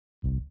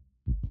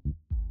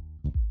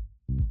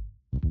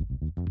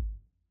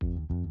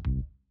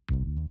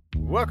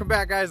Welcome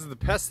back, guys, to the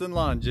Pest and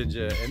Lawn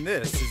Ginja, and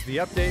this is the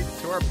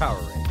update to our power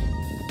rake.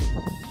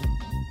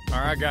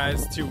 Alright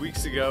guys, 2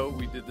 weeks ago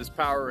we did this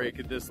power rake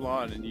at this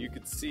lawn and you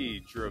could see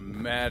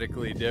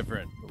dramatically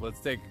different. But let's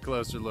take a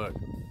closer look.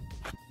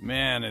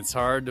 Man, it's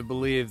hard to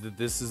believe that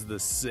this is the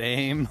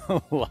same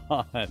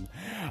lawn.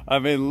 I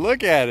mean,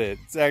 look at it.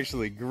 It's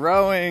actually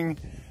growing.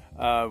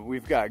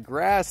 We've got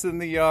grass in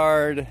the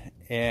yard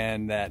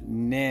and that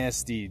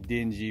nasty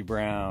dingy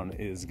brown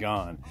is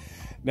gone.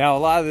 Now, a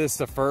lot of this,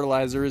 the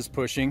fertilizer is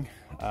pushing.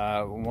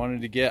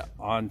 Wanted to get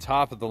on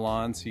top of the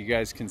lawn so you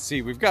guys can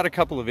see. We've got a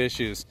couple of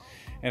issues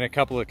and a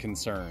couple of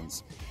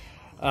concerns.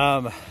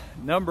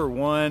 Number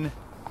one,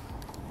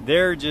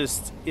 there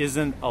just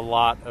isn't a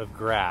lot of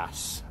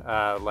grass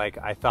like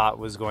I thought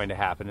was going to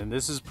happen. And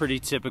this is pretty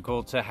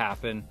typical to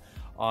happen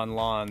on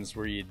lawns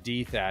where you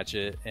dethatch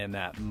it and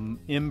that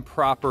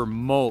improper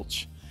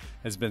mulch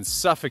has been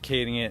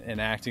suffocating it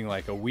and acting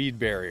like a weed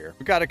barrier.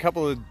 We've got a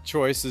couple of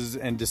choices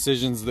and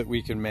decisions that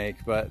we can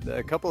make, but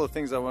a couple of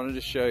things I wanted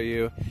to show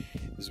you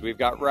is we've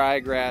got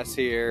ryegrass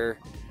here,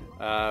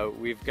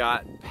 we've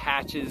got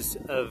patches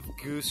of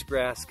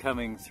goosegrass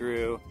coming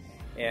through,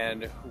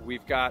 and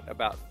we've got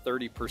about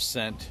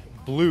 30%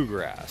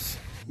 bluegrass.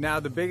 Now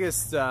the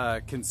biggest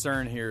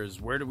concern here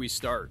is where do we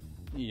start?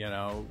 You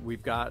know,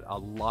 we've got a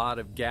lot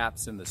of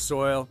gaps in the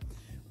soil.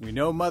 We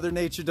know Mother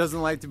Nature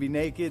doesn't like to be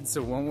naked,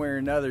 so one way or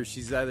another,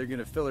 she's either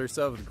gonna fill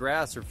herself with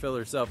grass or fill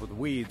herself with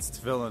weeds to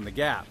fill in the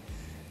gap.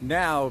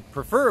 Now,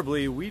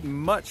 preferably, we'd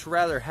much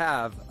rather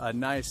have a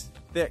nice,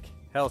 thick,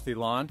 healthy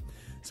lawn.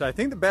 So I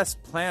think the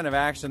best plan of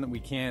action that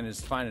we can is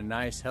to find a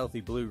nice,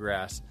 healthy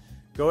bluegrass.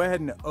 Go ahead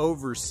and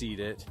overseed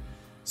it.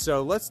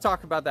 So let's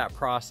talk about that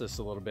process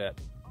a little bit.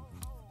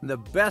 The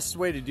best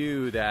way to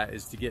do that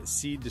is to get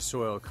seed to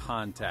soil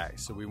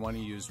contact. So we wanna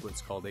use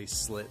what's called a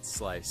slit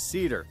slice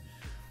seeder.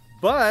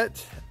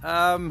 But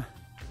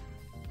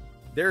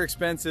they're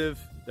expensive,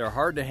 they're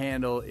hard to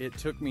handle. It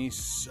took me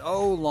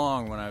so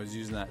long when I was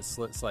using that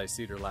slit slice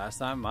seeder last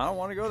time. I don't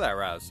want to go that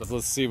route. So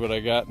let's see what I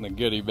got in the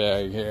goodie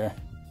bag here.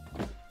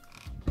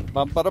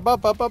 Bum, ba, da, bum,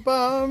 bum, bum,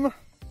 bum.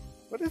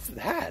 What is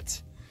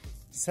that?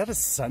 Is that a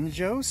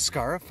Sunjoe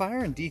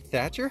Scarifier and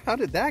dethatcher? How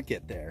did that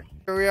get there?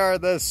 Here we are,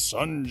 the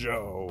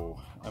Sunjoe.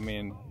 I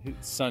mean,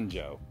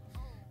 Sunjoe.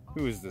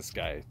 Who is this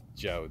guy,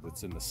 Joe,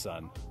 that's in the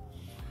sun?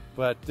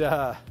 But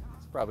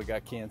probably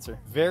got cancer.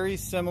 Very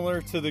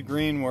similar to the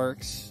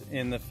Greenworks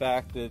in the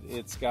fact that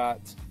it's got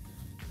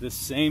the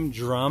same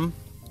drum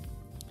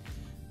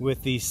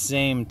with these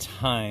same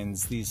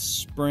tines, these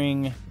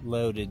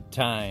spring-loaded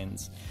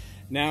tines.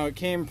 Now it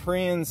came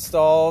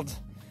pre-installed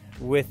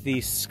with the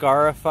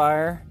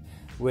Scarifier,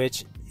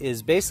 which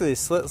is basically a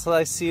slit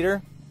slice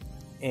seeder,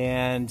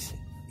 and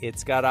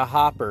it's got a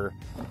hopper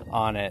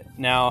on it.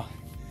 Now,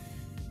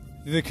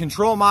 the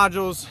control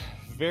module's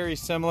very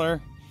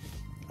similar.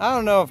 I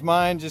don't know if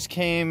mine just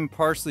came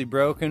partially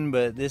broken,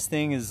 but this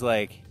thing is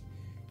like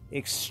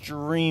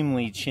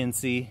extremely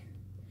chintzy.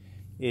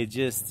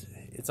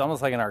 It's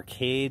almost like an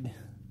arcade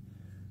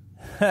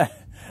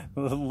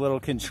little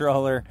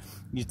controller.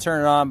 You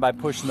turn it on by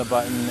pushing the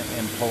button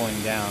and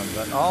pulling down.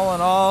 But all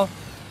in all,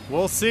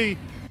 we'll see.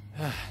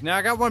 Now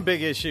I got one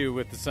big issue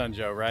with the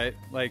Sunjoe, right?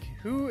 Like,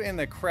 who in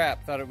the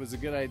crap thought it was a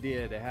good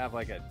idea to have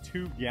like a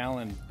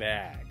 2-gallon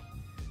bag?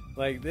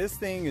 Like, this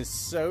thing is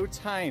so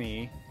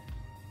tiny.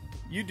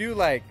 You do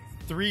like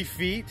 3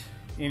 feet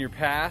in your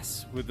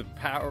pass with the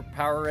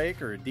power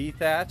rake or a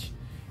dethatch,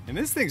 and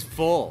this thing's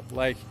full.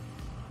 Like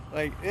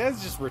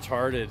it's just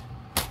retarded.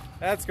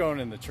 That's going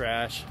in the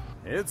trash.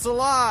 It's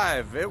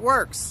alive, it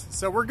works,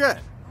 so we're good.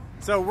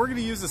 So we're gonna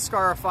use the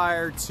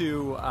Scarifier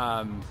to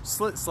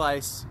slit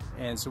slice,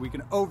 and so we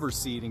can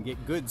overseed and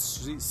get good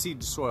seed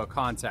to soil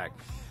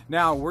contact.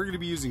 Now we're gonna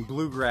be using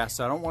bluegrass,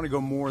 so I don't wanna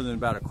go more than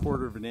about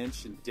 1/4 of an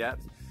inch in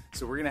depth.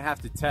 So we're gonna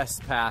have to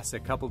test pass a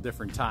couple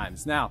different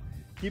times. Now,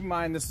 keep in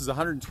mind, this is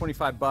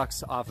 125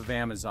 bucks off of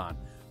Amazon.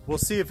 We'll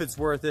see if it's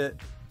worth it.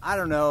 I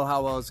don't know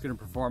how well it's gonna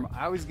perform.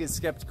 I always get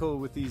skeptical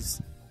with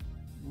these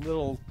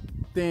little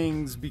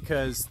things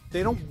because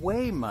they don't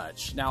weigh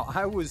much. Now,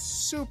 I was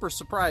super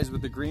surprised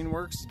with the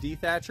Greenworks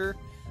dethatcher.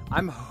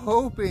 I'm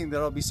hoping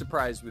that I'll be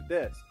surprised with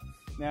this.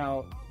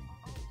 Now,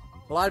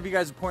 a lot of you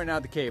guys are pointing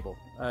out the cable.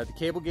 The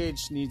cable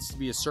gauge needs to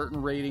be a certain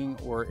rating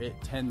or it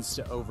tends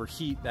to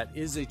overheat. That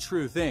is a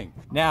true thing.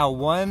 Now,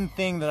 one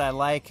thing that I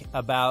like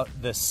about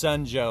the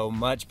Sunjoe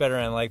much better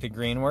than I like the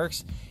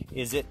Greenworks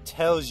is it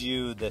tells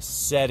you the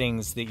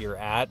settings that you're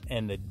at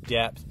and the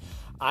depth.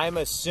 I'm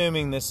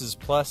assuming this is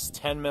plus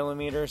 10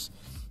 millimeters,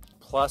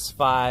 plus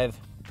 5,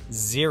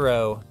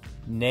 0,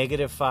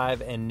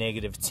 -5, and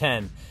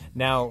 -10.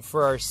 Now,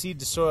 for our seed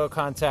to soil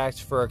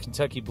contact for our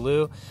Kentucky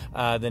Blue,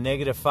 the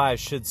 -5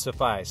 should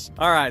suffice.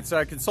 All right, so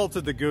I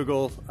consulted the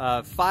Google.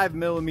 5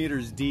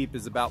 millimeters deep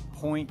is about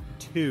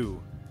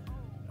 0.2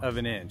 of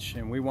an inch,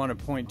 and we want a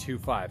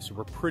 0.25, so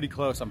we're pretty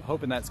close. I'm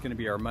hoping that's gonna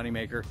be our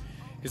moneymaker,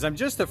 because I'm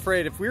just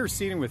afraid if we were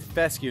seeding with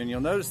fescue, and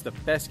you'll notice the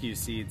fescue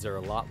seeds are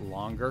a lot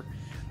longer,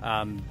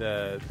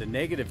 The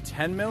negative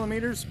 10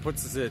 millimeters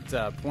puts us at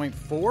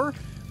 0.4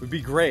 would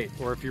be great.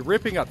 Or if you're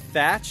ripping up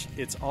thatch,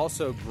 it's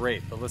also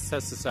great. But let's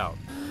test this out.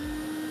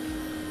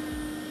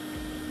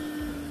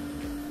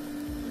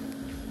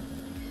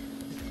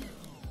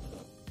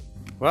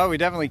 Well, we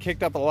definitely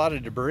kicked up a lot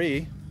of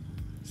debris,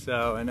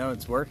 so I know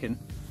it's working.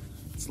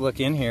 Let's look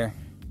in here.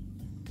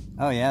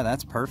 Oh yeah,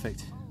 that's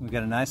perfect. We've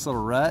got a nice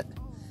little rut.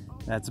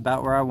 That's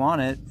about where I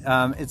want it.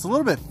 It's a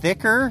little bit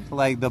thicker,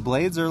 like the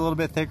blades are a little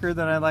bit thicker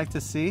than I'd like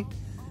to see.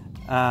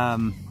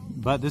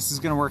 But this is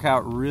gonna work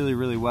out really,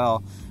 really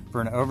well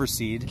for an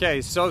overseed.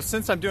 Okay, so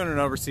since I'm doing an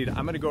overseed,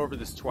 I'm gonna go over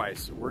this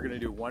twice. We're gonna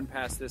do one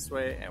pass this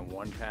way and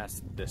one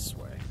pass this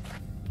way.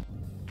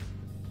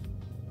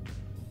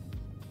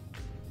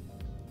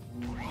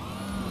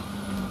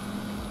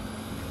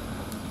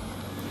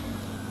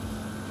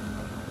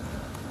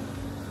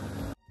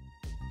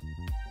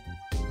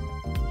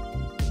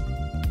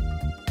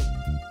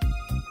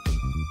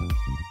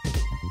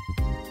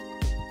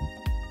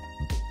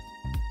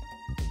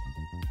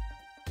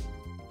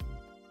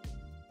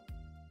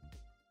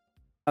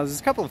 There's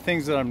a couple of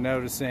things that I'm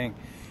noticing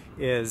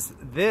is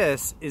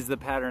this is the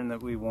pattern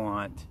that we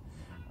want.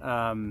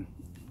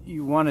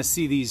 You want to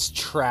see these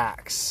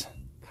tracks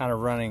kind of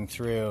running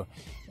through,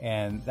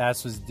 and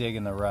that's what's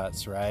digging the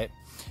ruts, right?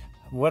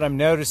 What I'm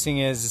noticing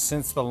is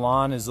since the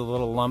lawn is a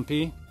little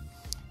lumpy,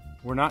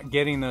 we're not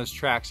getting those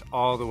tracks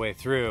all the way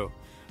through.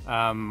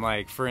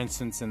 Like for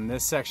instance in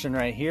this section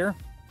right here,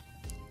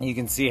 you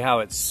can see how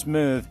it's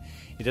smooth.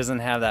 It doesn't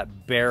have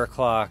that bear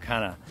claw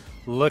kind of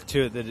look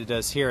to it that it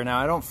does here. Now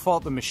I don't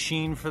fault the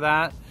machine for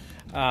that.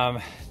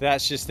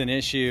 That's just an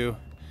issue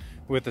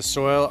with the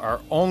soil.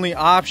 Our only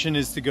option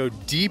is to go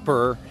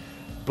deeper,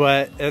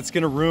 but that's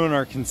going to ruin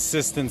our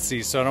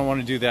consistency, so I don't want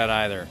to do that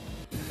either.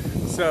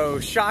 So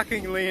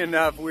shockingly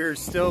enough, we're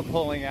still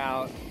pulling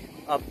out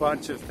a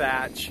bunch of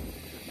thatch.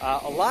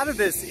 A lot of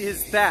this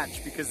is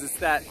thatch because it's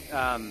that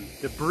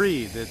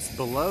debris that's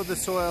below the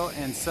soil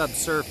and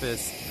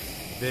subsurface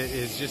that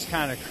is just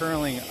kind of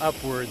curling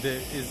upward,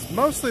 that is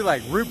mostly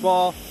like root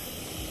ball,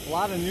 a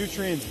lot of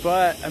nutrients,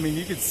 but I mean,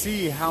 you can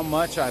see how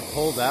much I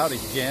pulled out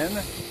again.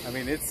 I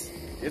mean, it's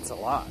a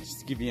lot. Just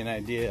to give you an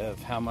idea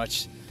of how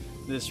much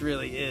this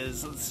really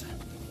is.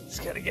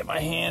 Just gotta get my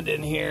hand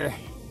in here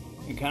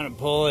and kind of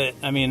pull it.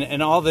 I mean,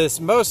 and all this,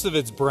 most of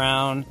it's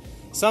brown.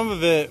 Some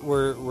of it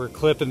we're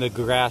clipping the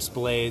grass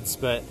blades,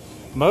 but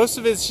most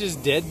of it's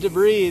just dead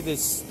debris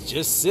that's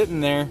just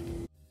sitting there.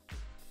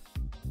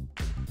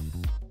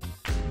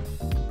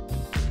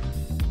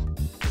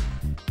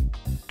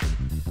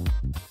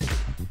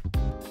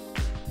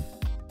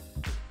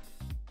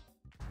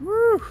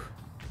 Woo!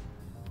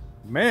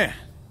 Man,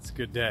 it's a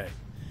good day.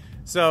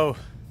 So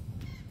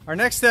our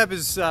next step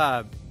is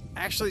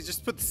actually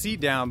just put the seed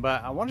down,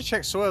 but I want to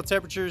check soil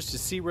temperatures to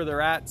see where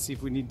they're at, see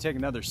if we need to take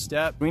another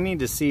step. We need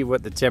to see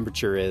what the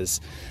temperature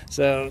is.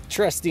 So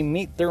trusty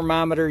meat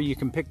thermometer, you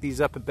can pick these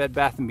up at Bed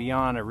Bath &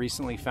 Beyond. I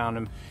recently found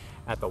them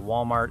at the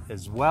Walmart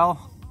as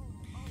well.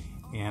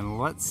 And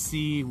let's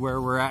see where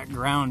we're at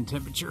ground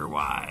temperature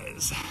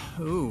wise.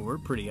 Ooh, we're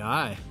pretty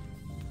high.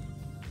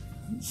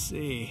 Let's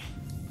see.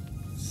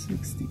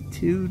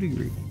 62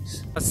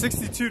 degrees.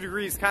 62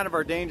 degrees, kind of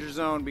our danger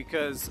zone,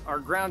 because our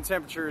ground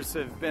temperatures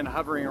have been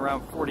hovering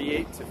around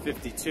 48 to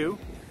 52.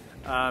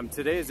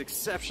 Today is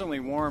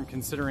exceptionally warm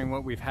considering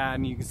what we've had,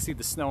 and you can see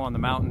the snow on the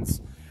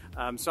mountains.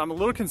 So I'm a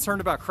little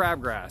concerned about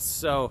crabgrass.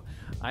 So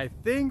I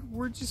think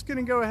we're just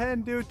gonna go ahead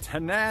and do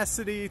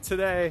Tenacity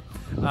today.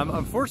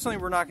 Unfortunately,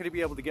 we're not gonna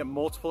be able to get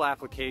multiple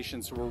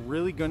applications, so we're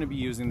really gonna be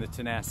using the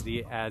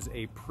Tenacity as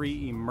a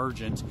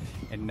pre-emergent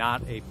and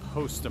not a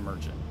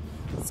post-emergent.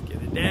 Let's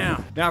get it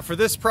down. Now for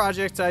this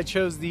project, I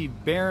chose the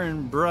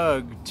Baron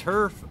Brug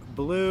Turf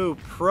Blue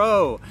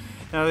Pro.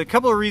 Now a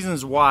couple of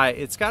reasons why.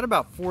 It's got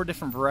about 4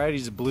 different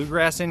varieties of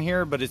bluegrass in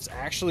here, but it's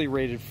actually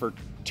rated for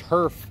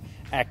turf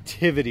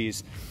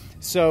activities.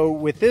 So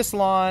with this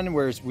lawn,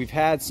 whereas we've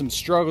had some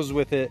struggles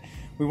with it,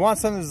 we want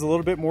something that's a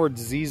little bit more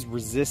disease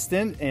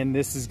resistant, and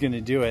this is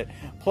gonna do it.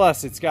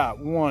 Plus it's got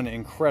one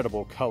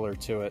incredible color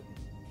to it.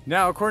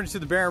 Now, according to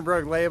the Baron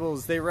Brug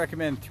labels, they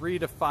recommend 3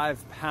 to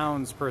 5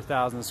 pounds per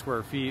 1,000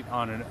 square feet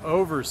on an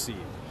overseed.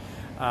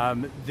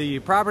 The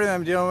property that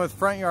I'm dealing with,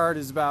 front yard,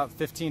 is about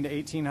 1,500 to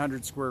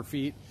 1,800 square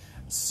feet.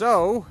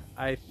 So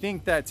I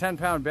think that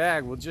 10-pound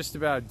bag will just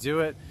about do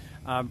it.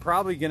 I'm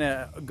probably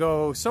gonna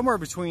go somewhere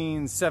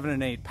between 7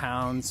 and 8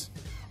 pounds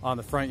on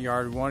the front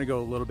yard. We wanna go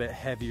a little bit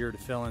heavier to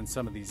fill in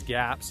some of these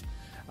gaps.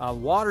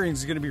 Watering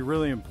is gonna be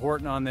really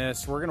important on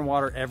this. We're gonna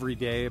water every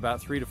day, about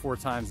 3 to 4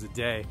 times a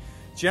day.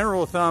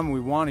 General thumb, we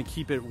want to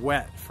keep it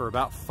wet for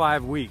about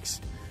 5 weeks.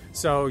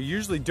 So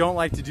usually don't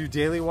like to do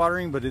daily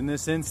watering, but in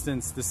this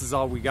instance, this is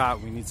all we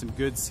got. We need some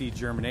good seed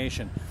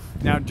germination.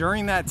 Now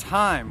during that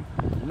time,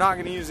 we're not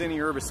going to use any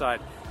herbicide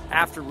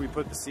after we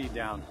put the seed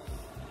down.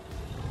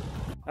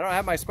 I don't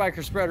have my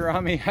Spyker spreader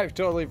on me. I've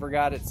totally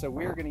forgot it. So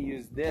we're going to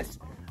use this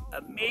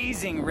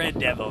amazing Red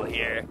Devil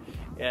here.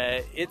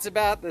 It's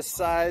about the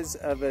size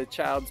of a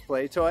child's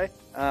play toy,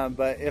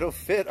 but it'll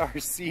fit our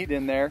seed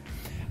in there.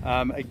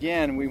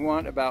 Again, we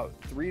want about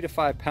 3 to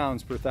 5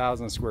 pounds per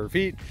 1,000 square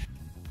feet.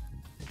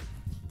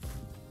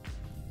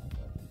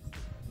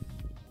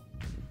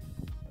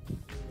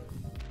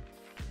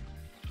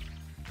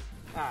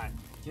 Alright,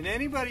 can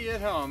anybody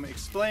at home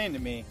explain to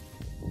me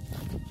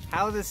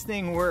how this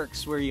thing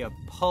works where you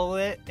pull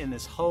it and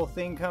this whole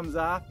thing comes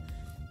off?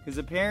 Because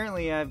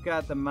apparently I've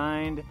got the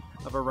mind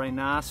of a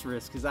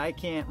rhinoceros, because I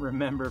can't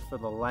remember for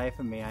the life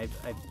of me. I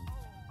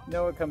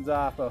know it comes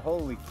off, but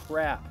holy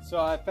crap. So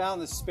I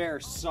found the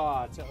spare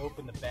saw to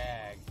open the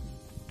bag.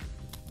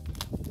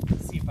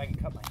 Let's see if I can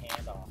cut my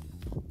hand off.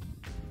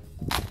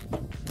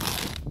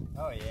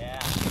 Oh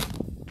yeah.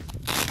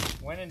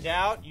 When in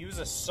doubt, use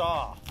a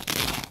saw.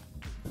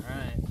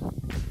 Alright.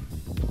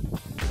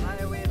 Fly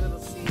away, little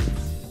seeds.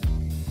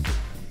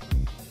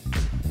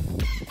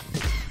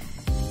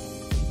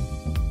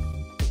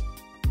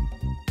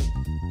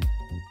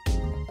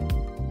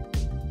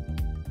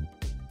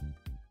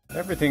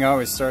 Everything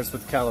always starts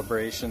with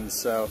calibration,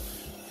 so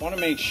I want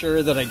to make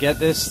sure that I get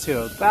this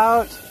to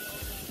about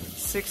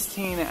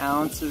 16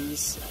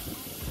 ounces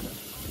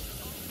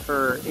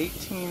per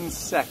 18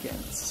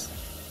 seconds.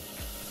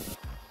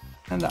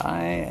 And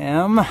I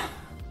am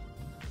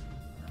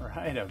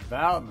right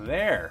about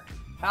there.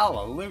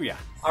 Hallelujah.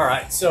 All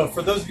right, so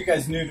for those of you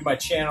guys new to my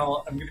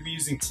channel, I'm going to be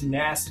using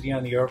Tenacity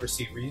on the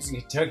overseed. We're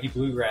using Kentucky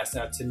Bluegrass.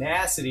 Now,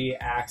 Tenacity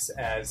acts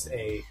as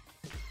a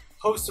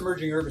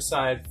post-emerging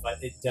herbicide,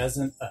 but it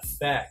doesn't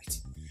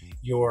affect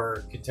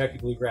your Kentucky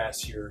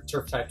Bluegrass, your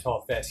turf-type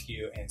tall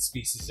fescue, and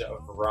species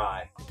of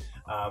rye,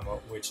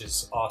 which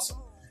is awesome.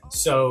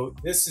 So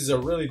this is a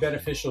really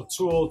beneficial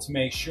tool to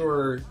make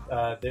sure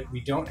that we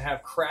don't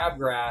have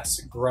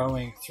crabgrass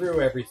growing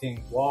through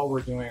everything while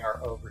we're doing our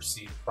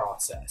overseed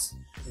process.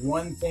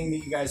 One thing that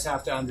you guys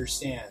have to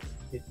understand,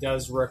 it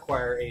does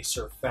require a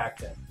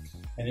surfactant,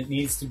 and it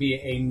needs to be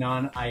a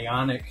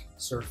non-ionic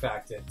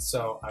surfactant.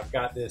 So I've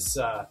got this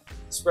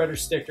spreader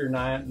sticker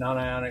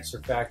non-ionic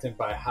surfactant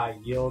by High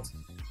Yield.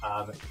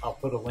 I'll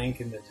put a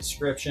link in the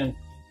description.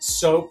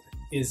 Soap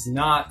is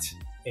not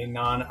a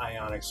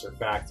non-ionic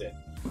surfactant.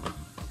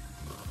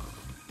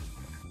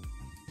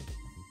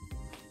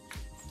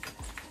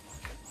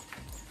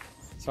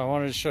 So I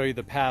wanted to show you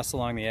the pass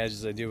along the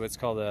edges. I do what's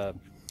called a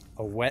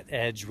wet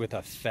edge with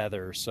a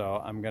feather.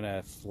 So I'm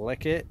gonna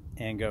flick it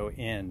and go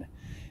in.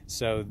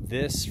 So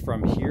this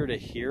from here to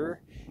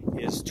here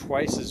is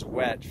twice as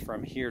wet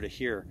from here to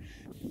here.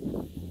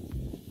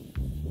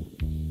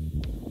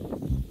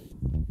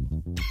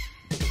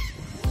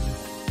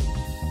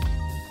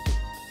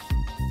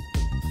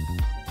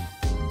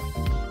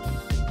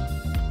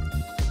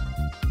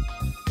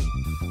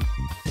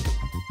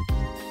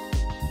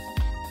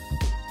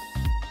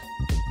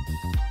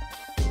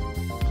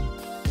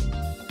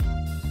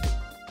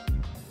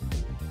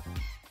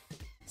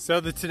 So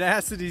the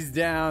Tenacity's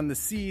down, the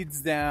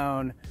seed's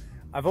down.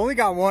 I've only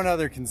got one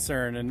other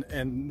concern,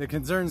 and the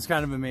concern's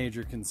kind of a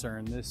major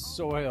concern. This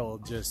soil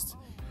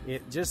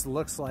it just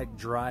looks like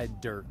dried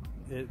dirt.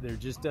 There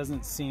just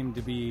doesn't seem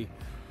to be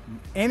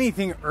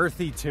anything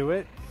earthy to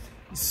it.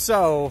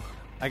 So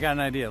I got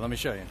an idea, let me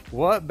show you.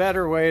 What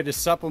better way to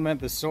supplement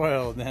the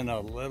soil than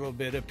a little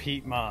bit of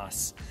peat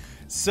moss?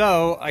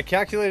 So I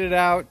calculated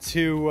out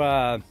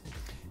to,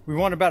 we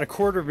want about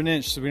 1/4 of an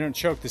inch so we don't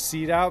choke the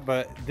seed out,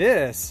 but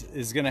this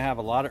is gonna have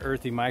a lot of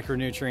earthy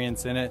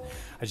micronutrients in it.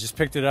 I just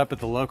picked it up at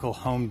the local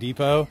Home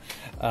Depot,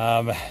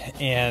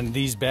 and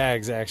these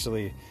bags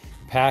actually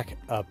pack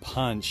a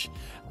punch.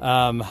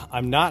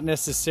 I'm not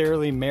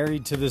necessarily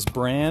married to this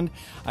brand.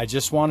 I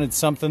just wanted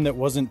something that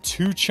wasn't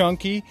too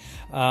chunky.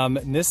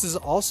 And this is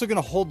also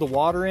gonna hold the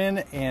water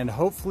in and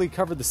hopefully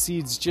cover the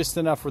seeds just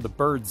enough where the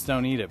birds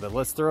don't eat it, but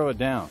let's throw it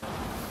down.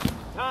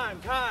 Time.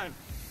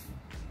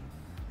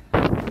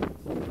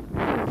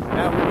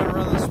 Now we're going to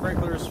run the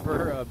sprinklers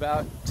for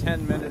about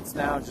 10 minutes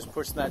now, just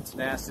pushing that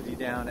Tenacity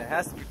down. It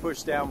has to be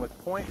pushed down with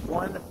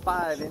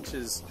 0.15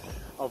 inches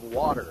of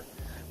water.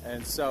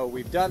 And so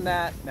we've done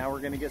that. Now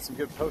we're going to get some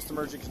good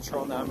post-emergent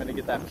control. Now I'm going to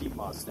get that peat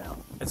moss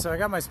down. And so I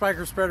got my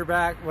Spyker spreader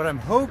back. What I'm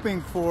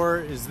hoping for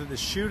is that the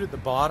chute at the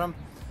bottom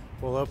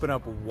will open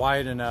up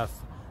wide enough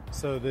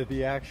so that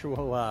the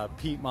actual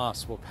peat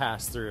moss will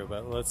pass through.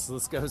 But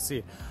let's go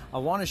see. I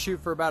want to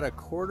shoot for about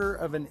 1/4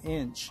 of an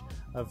inch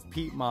of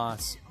peat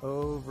moss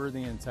over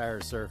the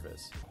entire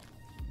surface.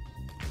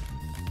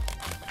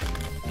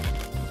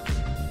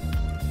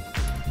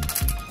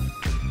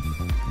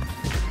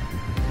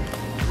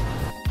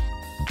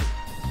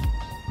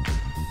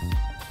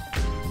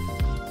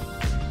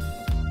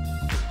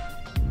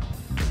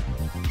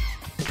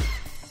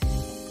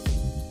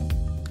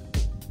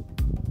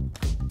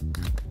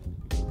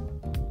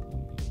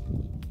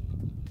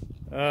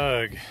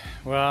 Ugh.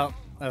 Well,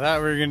 I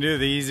thought we were gonna do it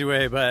the easy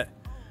way, but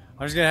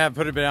I'm just gonna have to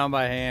put it down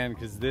by hand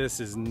because this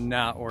is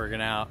not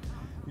working out.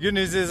 The good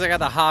news is I got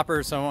the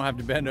hopper, so I won't have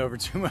to bend over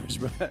too much,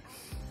 but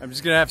I'm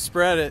just gonna have to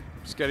spread it.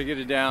 Just gotta get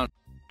it down.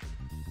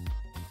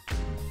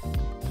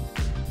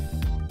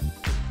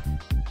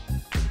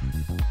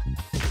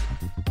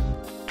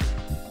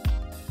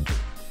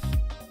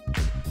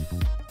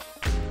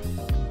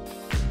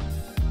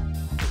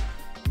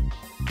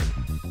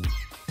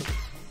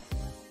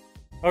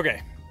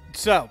 Okay,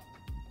 so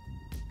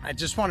I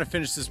just want to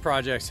finish this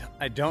project.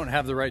 I don't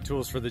have the right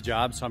tools for the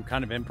job, so I'm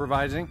kind of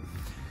improvising.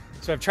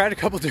 So I've tried a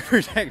couple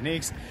different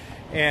techniques,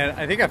 and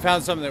I think I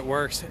found something that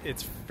works.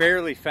 It's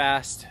fairly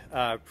fast,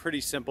 pretty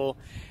simple,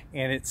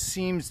 and it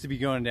seems to be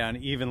going down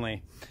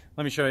evenly.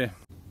 Let me show you.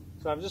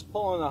 So I'm just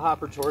pulling the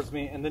hopper towards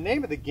me, and the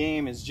name of the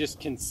game is just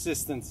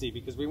consistency,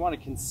 because we want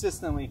to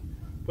consistently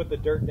put the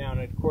dirt down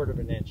at 1/4 of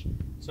an inch.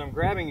 So I'm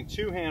grabbing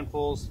 2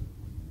 handfuls,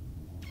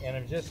 and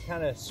I'm just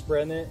kind of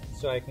spreading it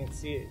so I can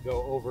see it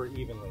go over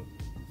evenly.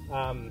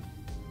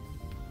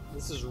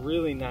 This is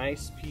really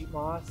nice peat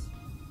moss.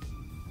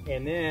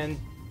 And then,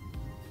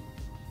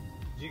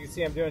 as you can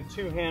see, I'm doing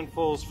 2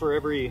 handfuls for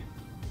every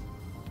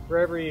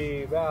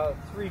about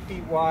 3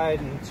 feet wide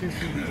and 2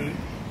 feet deep.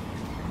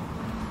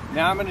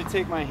 Now I'm going to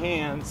take my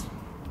hands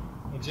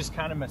and just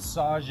kind of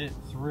massage it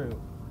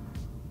through.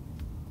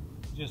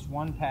 Just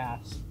one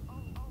pass.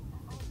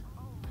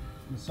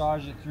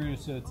 Massage it through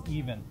so it's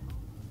even.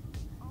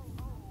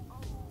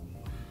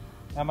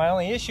 Now my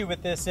only issue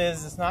with this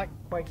is it's not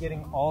quite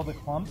getting all the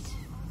clumps.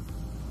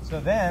 So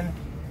then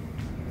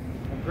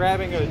I'm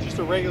grabbing just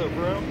a regular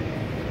broom,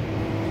 and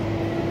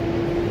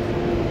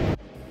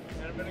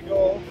I'm going to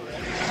go over it.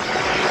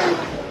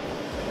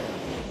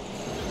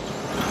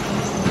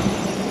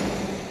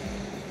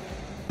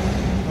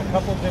 A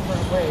couple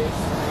different ways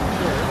to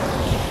make sure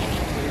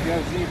that it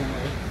goes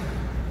evenly.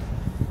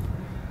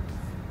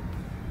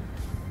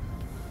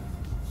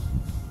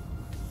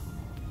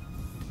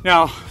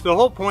 Now, the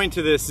whole point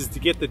to this is to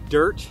get the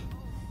dirt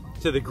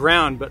to the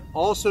ground, but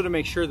also to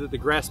make sure that the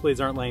grass blades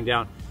aren't laying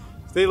down.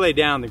 If they lay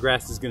down, the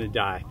grass is going to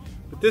die.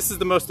 But this is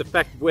the most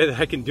effective way that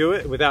I can do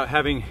it without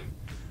having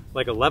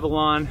like a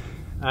Levelawn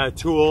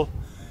tool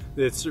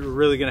that's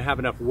really going to have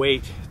enough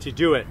weight to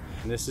do it.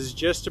 And this is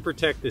just to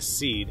protect this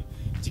seed,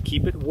 to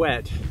keep it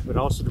wet, but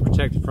also to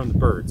protect it from the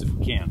birds if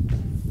we can.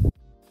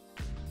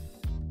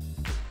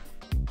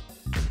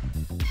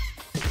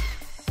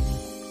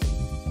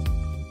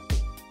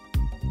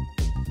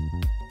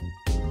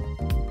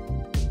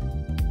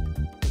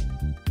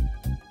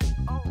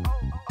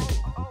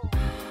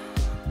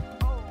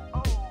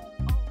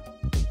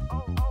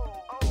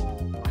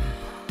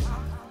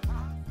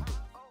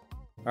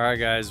 All right,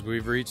 guys,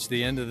 we've reached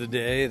the end of the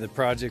day. The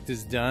project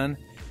is done,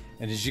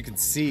 and as you can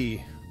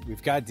see,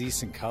 we've got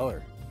decent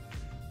color.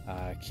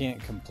 I can't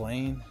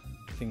complain.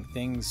 I think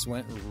things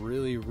went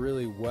really,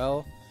 really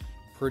well.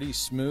 Pretty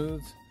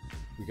smooth.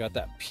 We got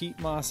that peat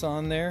moss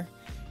on there,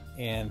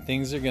 and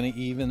things are gonna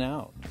even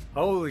out.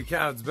 Holy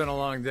cow, it's been a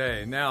long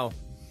day. Now,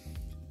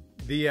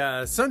 the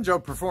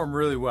Sunjoe performed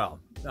really well.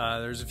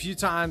 There's a few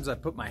times I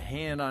put my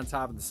hand on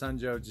top of the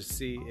Sunjoe just to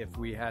see if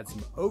we had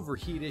some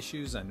overheat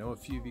issues. I know a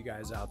few of you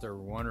guys out there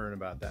were wondering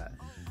about that.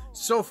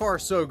 So far,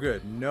 so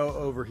good. No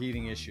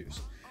overheating issues.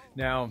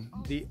 Now,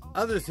 the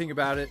other thing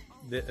about it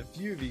that a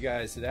few of you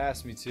guys had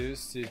asked me to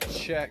is to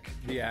check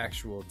the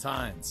actual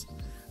tines.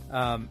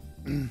 And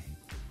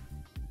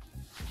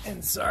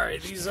sorry,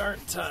 these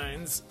aren't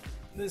tines.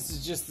 This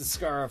is just the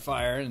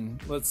Scarifier,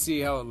 and let's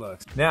see how it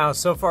looks. Now,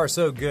 so far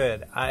so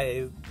good.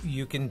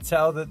 You can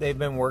tell that they've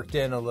been worked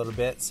in a little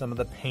bit. Some of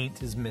the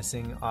paint is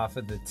missing off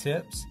of the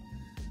tips,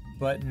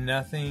 but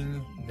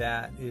nothing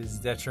that is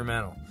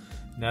detrimental.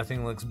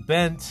 Nothing looks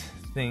bent.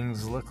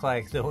 Things look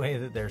like the way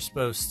that they're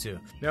supposed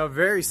to. Now,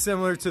 very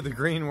similar to the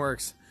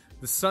Greenworks,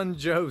 the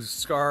Sunjoe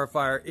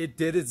Scarifier, it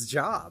did its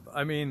job.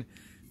 I mean,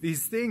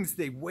 these things,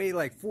 they weigh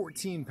like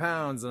 14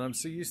 pounds, and I'm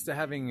so used to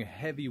having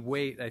heavy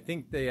weight. I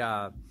think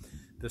the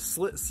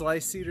slit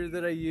slice seeder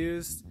that I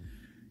used,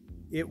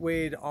 it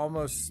weighed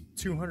almost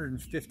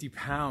 250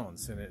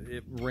 pounds, and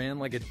it ran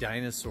like a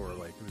dinosaur.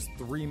 Like, it was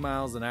 3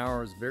 miles an hour.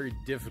 It was very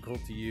difficult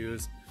to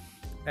use.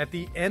 At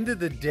the end of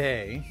the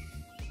day,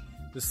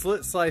 the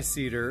slit slice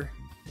seeder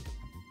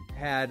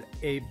had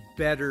a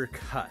better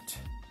cut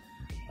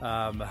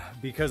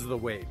because of the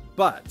weight.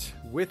 But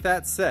with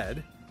that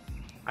said,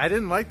 I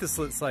didn't like the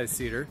slit slice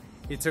seeder.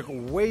 It took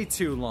way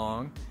too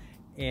long,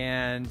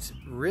 and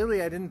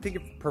really I didn't think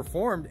it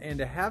performed. And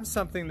to have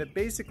something that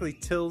basically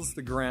tills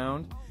the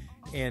ground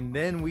and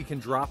then we can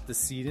drop the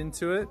seed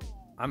into it,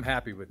 I'm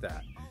happy with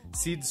that.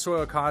 Seed to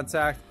soil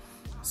contact.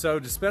 So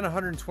to spend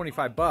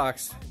 125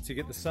 bucks to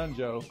get the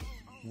Sunjoe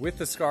with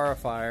the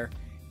Scarifier,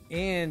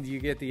 and you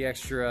get the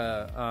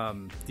extra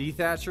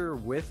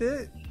dethatcher with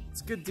it, it's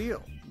a good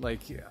deal.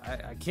 Like,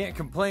 I can't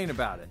complain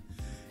about it.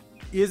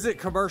 Is it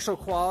commercial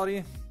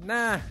quality?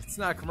 Nah, it's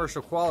not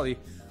commercial quality,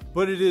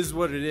 but it is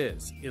what it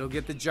is. It'll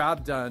get the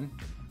job done.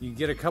 You can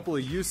get a couple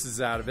of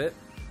uses out of it.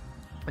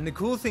 And the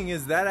cool thing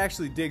is that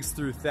actually digs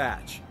through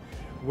thatch,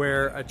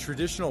 where a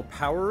traditional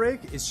power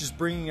rake is just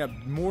bringing up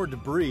more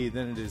debris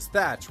than it is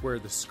thatch, where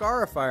the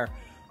Scarifier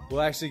will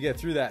actually get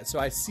through that. So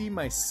I see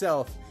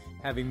myself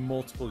having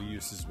multiple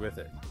uses with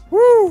it.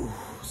 Woo!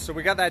 So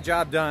we got that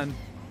job done.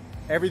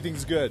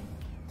 Everything's good.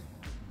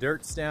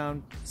 Dirt's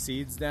down,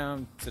 seeds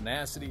down,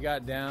 Tenacity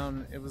got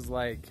down. It was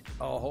like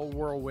a whole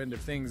whirlwind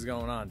of things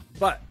going on.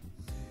 But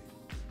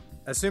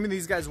assuming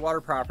these guys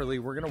water properly,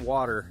 we're gonna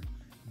water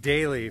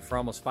daily for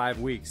almost 5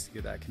 weeks to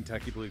get that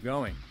Kentucky blue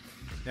going.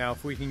 Now,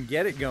 if we can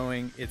get it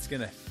going, it's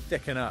gonna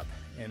thicken up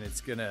and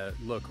it's gonna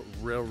look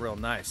real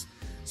nice.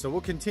 So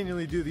we'll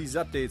continually do these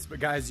updates, but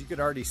guys, you could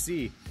already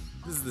see,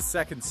 this is the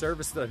second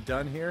service that I've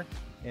done here,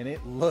 and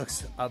it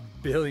looks a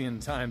billion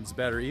times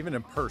better, even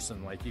in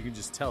person. Like, you can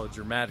just tell a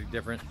dramatic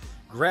difference.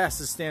 Grass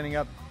is standing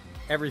up,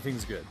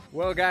 everything's good.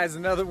 Well guys,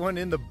 another one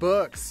in the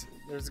books.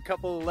 There's a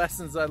couple of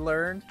lessons I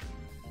learned.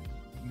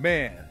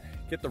 Man,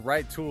 get the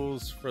right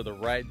tools for the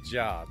right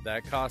job.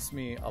 That cost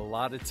me a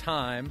lot of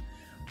time,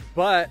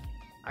 but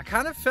I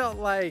kind of felt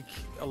like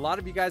a lot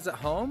of you guys at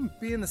home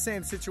be in the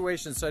same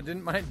situation, so I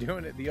didn't mind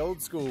doing it the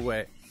old school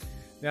way.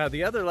 Now,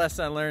 the other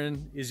lesson I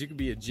learned is you can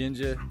be a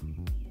Ginja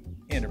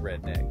and a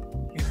redneck.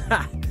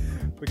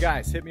 But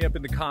guys, hit me up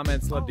in the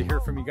comments. Love to hear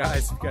from you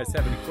guys. If you guys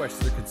have any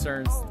questions or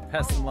concerns,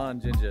 Pest and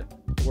Lawn Ginja,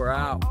 we're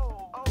out.